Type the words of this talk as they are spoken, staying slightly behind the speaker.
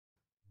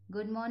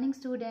Good morning,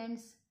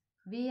 students.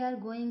 We are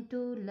going to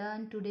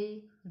learn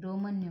today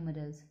Roman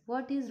numerals.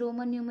 What is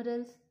Roman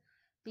numerals?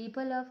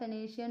 People of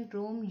ancient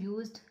Rome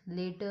used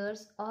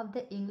letters of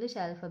the English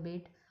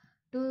alphabet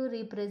to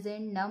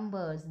represent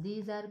numbers.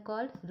 These are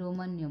called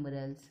Roman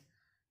numerals.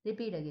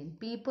 Repeat again.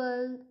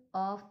 People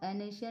of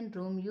ancient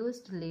Rome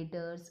used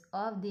letters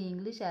of the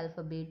English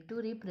alphabet to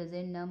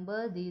represent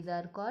numbers. These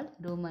are called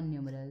Roman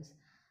numerals.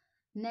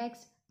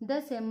 Next, the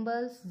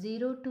symbols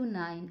 0 to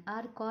 9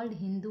 are called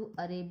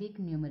Hindu-Arabic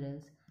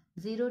numerals.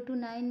 0 to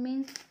 9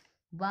 means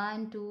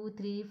 1, 2,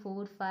 3,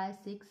 4, 5,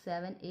 6,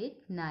 7,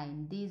 8,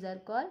 9. These are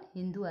called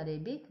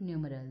Hindu-Arabic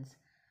numerals.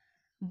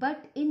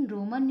 But in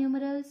Roman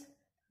numerals,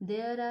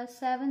 there are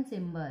 7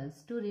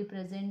 symbols to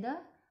represent the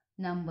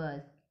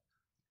numbers.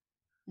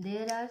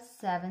 There are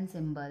 7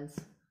 symbols: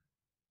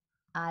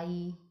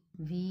 I,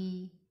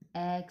 V,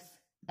 X,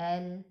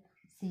 L,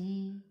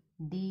 C,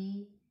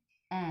 D,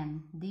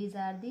 M. These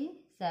are the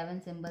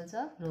 7 symbols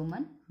of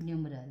Roman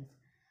numerals.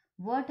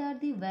 What are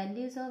the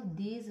values of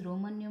these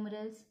Roman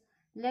numerals?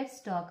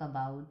 Let's talk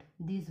about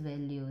these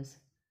values.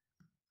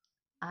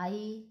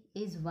 I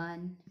is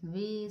 1,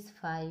 V is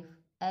 5,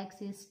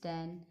 X is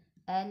 10,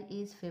 L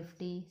is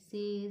 50,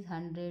 C is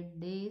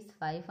 100, D is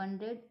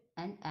 500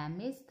 and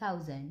M is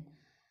 1000.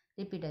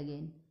 Repeat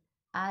again.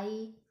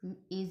 I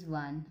is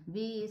 1,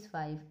 V is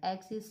 5,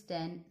 X is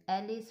 10,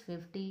 L is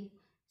 50,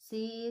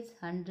 C is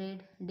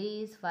 100,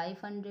 D is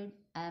 500,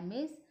 M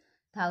is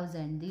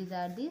 1000. These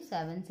are the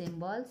 7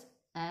 symbols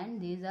and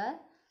these are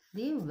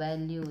the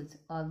values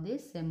of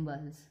these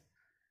symbols.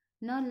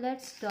 Now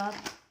let's talk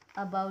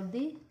about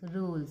the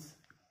rules.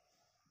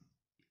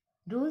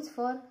 Rules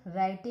for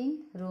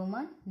writing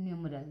Roman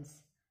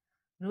numerals.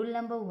 Rule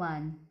number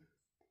 1.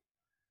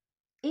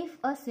 If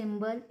a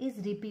symbol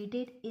is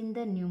repeated in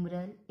the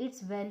numeral, its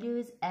value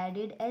is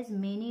added as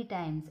many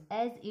times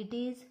as it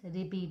is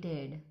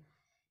repeated.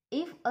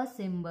 If a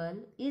symbol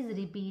is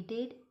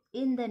repeated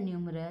in the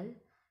numeral,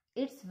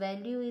 its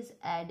value is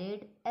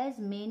added as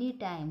many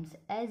times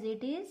as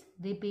it is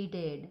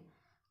repeated.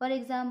 For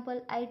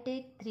example, I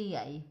take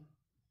 3i.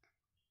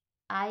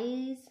 I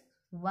is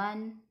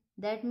 1.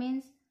 That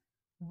means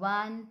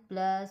 1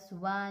 plus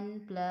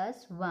 1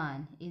 plus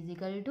 1 is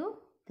equal to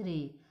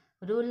 3.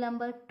 Rule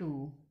number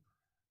 2.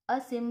 A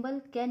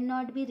symbol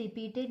cannot be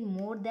repeated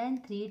more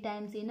than 3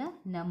 times in a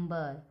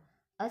number.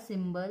 A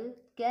symbol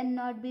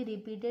cannot be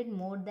repeated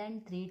more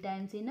than 3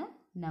 times in a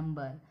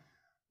number.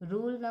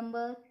 Rule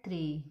number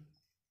 3.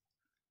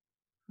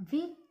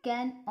 We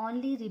can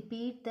only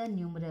repeat the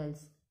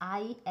numerals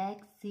I,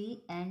 X,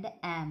 C and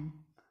M.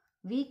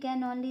 We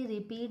can only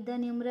repeat the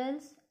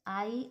numerals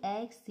I,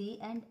 X, C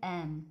and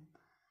M.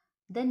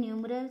 The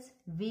numerals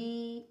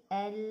V,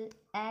 L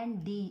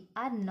and D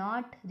are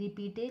not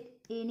repeated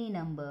any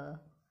number.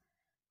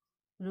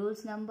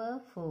 Rules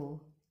number 4.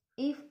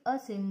 If a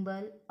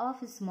symbol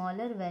of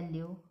smaller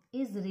value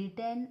is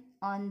written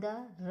on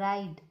the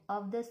right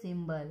of the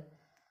symbol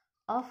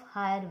of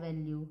higher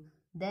value,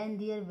 then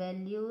their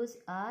values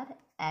are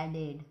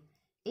added.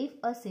 If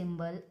a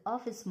symbol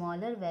of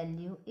smaller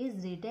value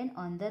is written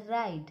on the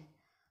right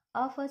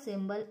of a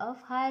symbol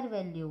of higher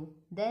value,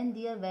 then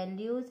their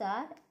values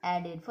are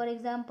added. For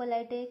example,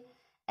 I take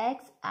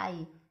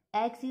xi.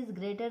 X is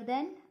greater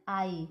than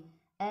I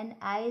and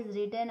I is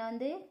written on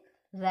the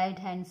right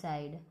hand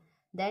side.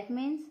 That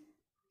means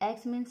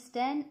x means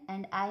 10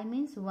 and I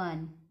means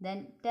 1.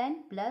 Then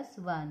 10 plus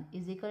 1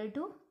 is equal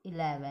to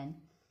 11.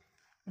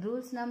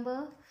 Rules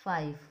number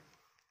 5.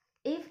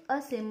 If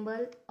a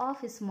symbol of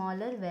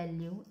smaller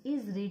value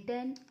is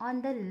written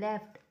on the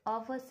left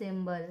of a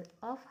symbol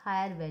of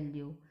higher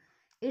value,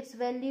 its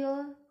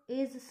value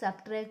is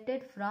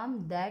subtracted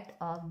from that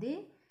of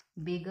the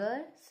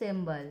bigger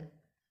symbol.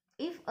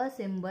 If a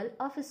symbol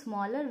of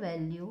smaller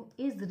value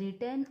is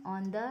written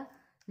on the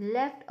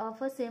left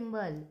of a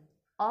symbol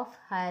of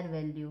higher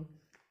value,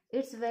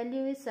 its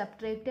value is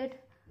subtracted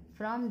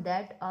from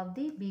that of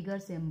the bigger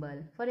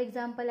symbol. For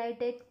example, I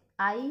take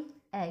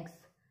IX.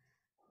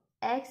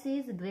 X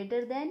is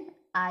greater than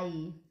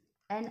I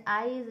and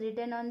I is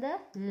written on the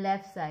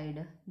left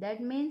side.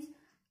 That means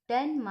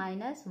 10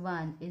 minus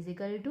 1 is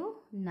equal to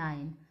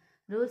 9.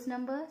 Rules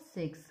number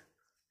 6.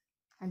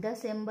 The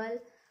symbol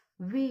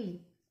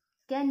V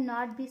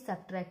cannot be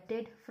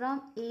subtracted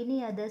from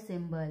any other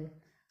symbol.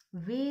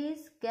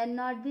 V's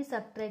cannot be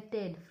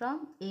subtracted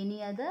from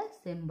any other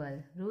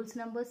symbol. Rules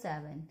number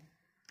 7.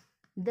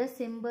 The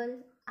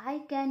symbol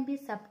I can be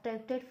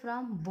subtracted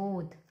from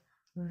both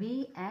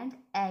V and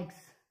X.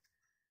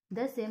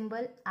 The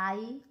symbol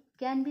I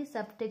can be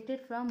subtracted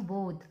from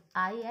both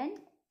I and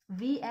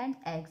V and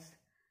X.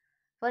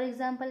 For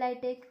example, I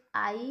take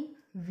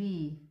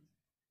IV.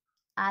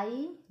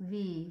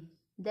 IV.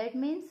 That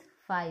means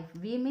 5.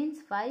 V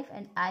means 5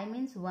 and I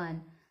means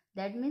 1.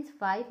 That means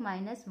 5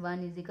 minus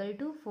 1 is equal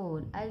to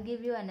 4. I'll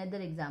give you another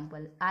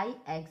example.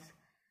 IX.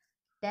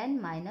 10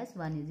 minus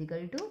 1 is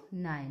equal to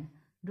 9.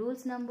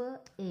 Rules number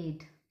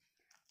 8.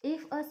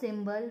 If a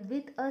symbol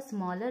with a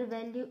smaller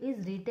value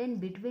is written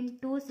between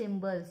two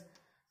symbols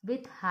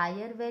with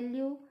higher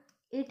value,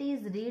 it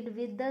is read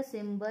with the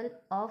symbol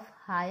of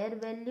higher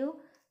value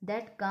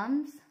that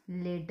comes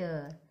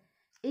later.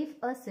 If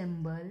a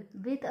symbol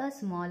with a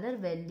smaller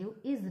value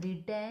is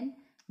written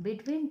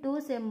between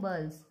two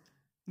symbols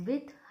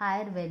with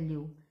higher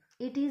value,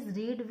 it is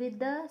read with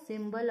the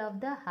symbol of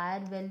the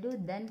higher value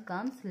that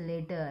comes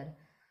later.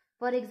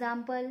 For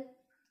example,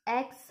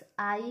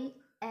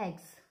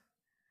 XIX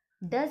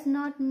does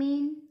not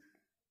mean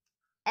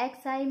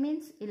xi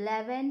means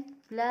 11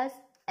 plus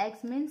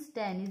x means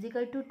 10 is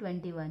equal to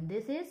 21.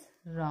 This is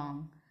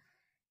wrong.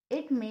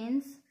 It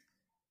means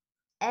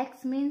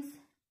x means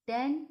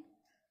 10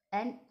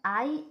 and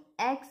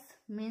ix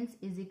means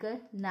is equal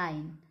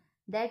 9.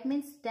 That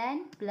means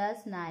 10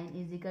 plus 9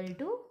 is equal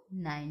to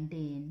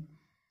 19.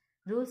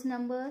 Rules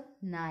number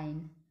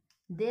 9.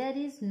 There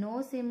is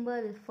no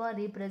symbol for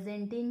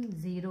representing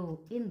 0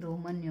 in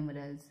Roman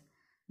numerals.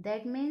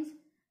 That means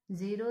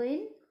 0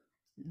 in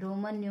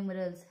Roman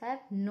numerals have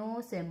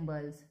no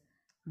symbols.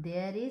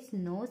 There is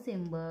no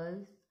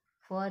symbol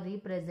for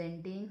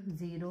representing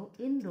 0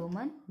 in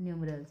Roman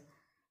numerals.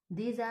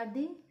 These are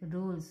the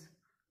rules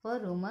for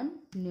Roman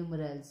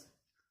numerals.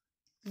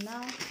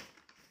 Now,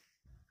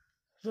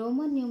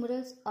 Roman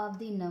numerals of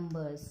the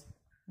numbers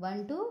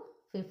 1 to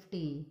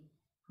 50.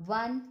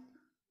 1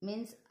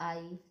 means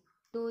I,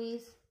 2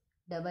 is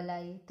double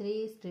I, 3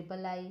 is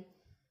triple I,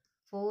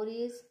 4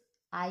 is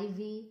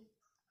IV,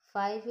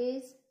 5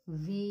 is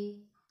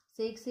V,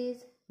 6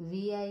 is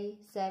VI,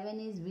 7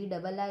 is V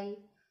double I,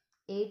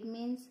 8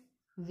 means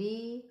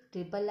V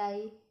triple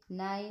I,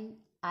 9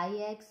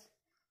 IX,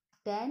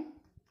 10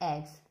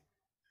 X.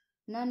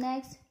 Now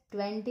next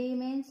 20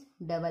 means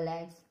double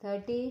X,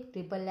 30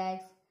 triple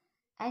X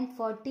and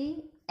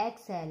 40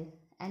 XL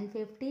and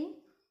 50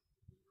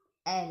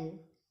 L.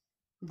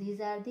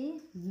 These are the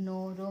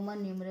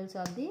Roman numerals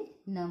of the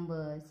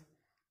numbers.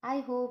 I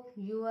hope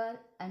you are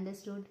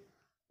understood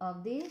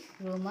of the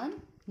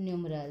Roman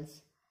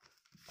numerals.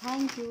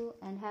 Thank you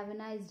and have a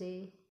nice day.